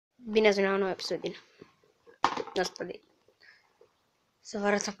Bine ați venit la un nou episod din asta de... Să vă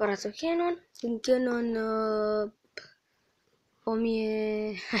arăt aparatul Canon. Un Canon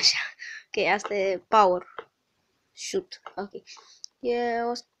 1000... așa. Ok, asta e Power Shoot. Ok. E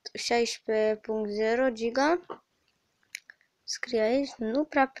 16.0 giga. Scrie aici. Nu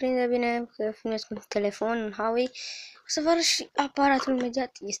prea prinde bine că filmez cu telefon în Huawei. O să vă arăt și aparatul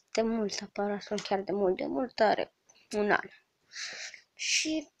imediat. Este mult aparatul, chiar de mult are un an.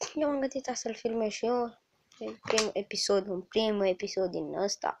 Și eu am gândit să-l filmez și eu. Un prim episod din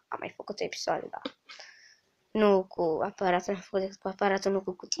ăsta. Am mai făcut episoade, dar nu cu aparatul, am făcut cu aparatul, nu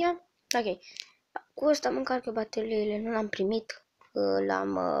cu cutia. Ok. Cu ăsta mă încarc eu bateriile, nu l-am primit.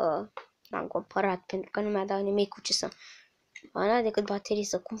 L-am cumpărat pentru că nu mi-a dat nimic cu ce să ana decât baterii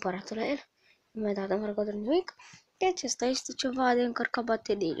să cumpăr la el. Nu mi-a dat încărcător nimic. Deci asta este ceva de încărcat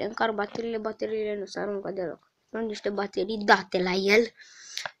bateriile. Încarc bateriile nu se aruncă deloc. Sunt niște baterii date la el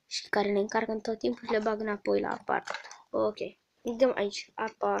și care le încarcă în tot timpul și le bag înapoi la aparatul. Ok. Dăm aici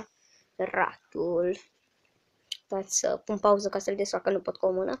aparatul. Dați să pun pauză ca să-l desfac, că nu pot cu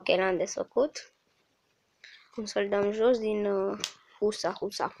o mână. Ok, l-am desfăcut. Cum să-l dăm jos din husa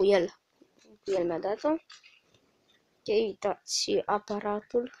cu el. Cu el mi-a dat-o. Ok, uitați și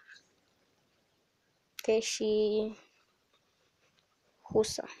aparatul. Ok, și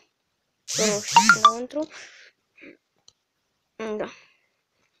husa. Roșie înăuntru. Da.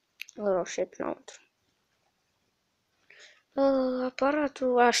 Roșie înăuntru.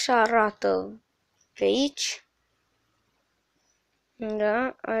 Aparatul așa arată pe aici.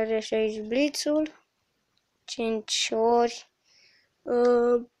 Da, are și aici blitzul. 5 ori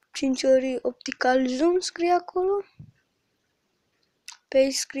optical zoom scrie acolo. Pe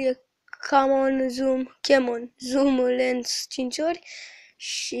aici scrie canon zoom lens 5 ori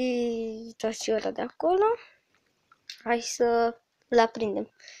și toți ăla de acolo. Hai să-l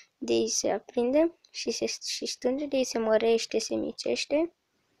aprindem. De aici se aprinde și stânge, de aici se mărește, se micește.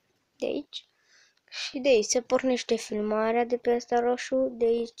 De aici. Și de aici se pornește filmarea de pe ăsta roșu, de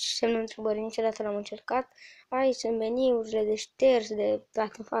aici semnul întrebării, niciodată l-am încercat. Aici sunt meniurile de șters, de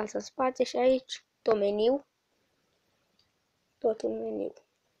dat în față, în spate și aici tot meniu. Tot un meniu.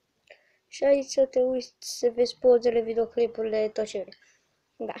 Și aici să te uiți, să vezi pozele, videoclipurile, tot ce vrei.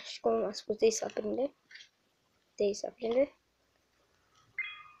 Da, și cum am spus, de aici se aprinde. De aici se aprinde.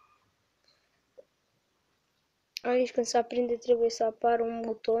 Aici când se aprinde trebuie să apară un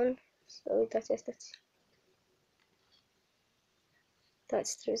buton. Să uitați, stați.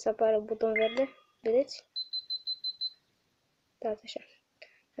 Uitați, trebuie să apară buton verde. Vedeți? Dați așa.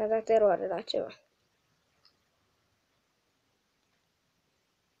 A dat eroare la ceva.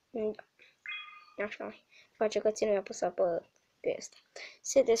 Da. Așa. Face că ține apăsat pe asta.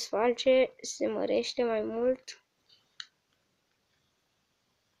 Se desface, se mărește mai mult.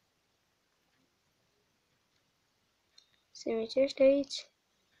 Se micește aici.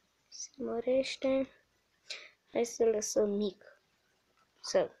 Se mărește. Hai să lăsăm mic.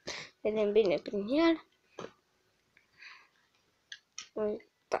 Să vedem bine prin el.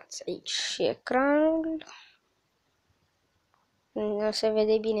 Uitați aici și ecranul. Nu se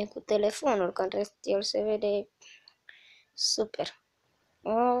vede bine cu telefonul, că în rest el se vede super.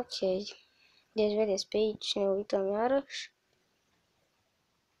 Ok. Deci vedeți pe aici, ne uităm iarăși.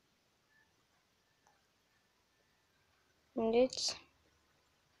 Deci,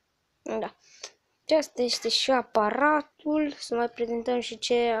 da. Și asta este și aparatul. Să mai prezentăm și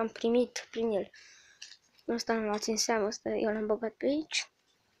ce am primit prin el. Asta nu luați în seamă, asta eu l-am băgat pe aici.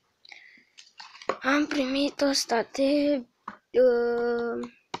 Am primit ăsta de...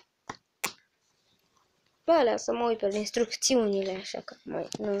 alea, să mă uit pe instrucțiunile, așa că mai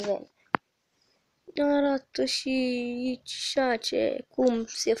nu vede. Arată și aici cum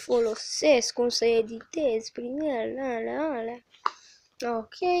se folosesc, cum să editez prin el, alea.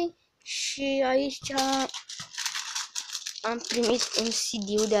 Ok. Și aici am primit un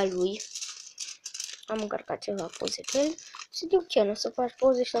CD de-a lui. Am încărcat ceva poze pe el. CD-ul Canon, să faci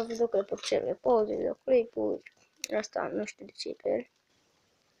poze și la videoclipuri, cele poze, videoclipuri. Asta nu știu de ce e pe el.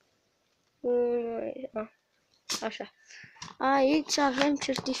 Așa. Aici avem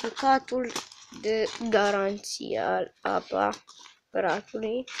certificatul de garanție al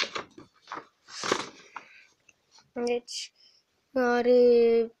aparatului. Deci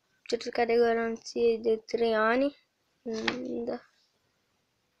are certificat de garanție de 3 ani. Da.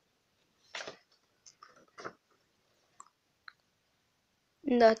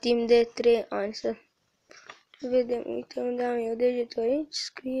 Da, timp de 3 ani. Să vedem, uite unde am eu degetul aici,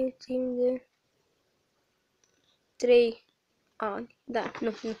 scrie timp de 3 ani. Da,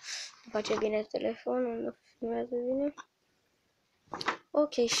 nu face bine telefonul, nu filmează bine.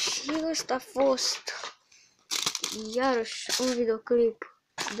 Ok, și ăsta a fost iarăși un videoclip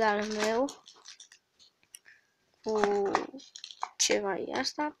de-al meu cu ceva e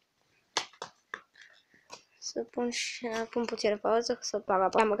asta. Să pun puțină pauză, să bag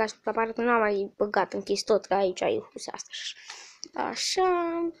apă. Am băgat și aparatul, nu am mai băgat, închis tot, că aici ai pus asta.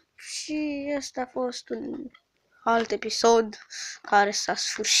 Așa, și ăsta a fost un alt episod care s-a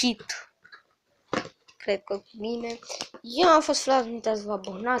sfârșit. Cred că bine. Eu am fost Vlad, nu uitați să vă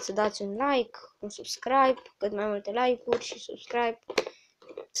abonați, să dați un like, un subscribe, cât mai multe like-uri și subscribe.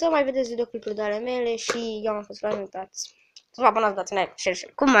 Să mai vedeți videoclipul de ale mele și eu am fost Vlad, nu uitați să vă abonați, dați un like,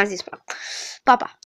 share, cum am zis, pa, pa.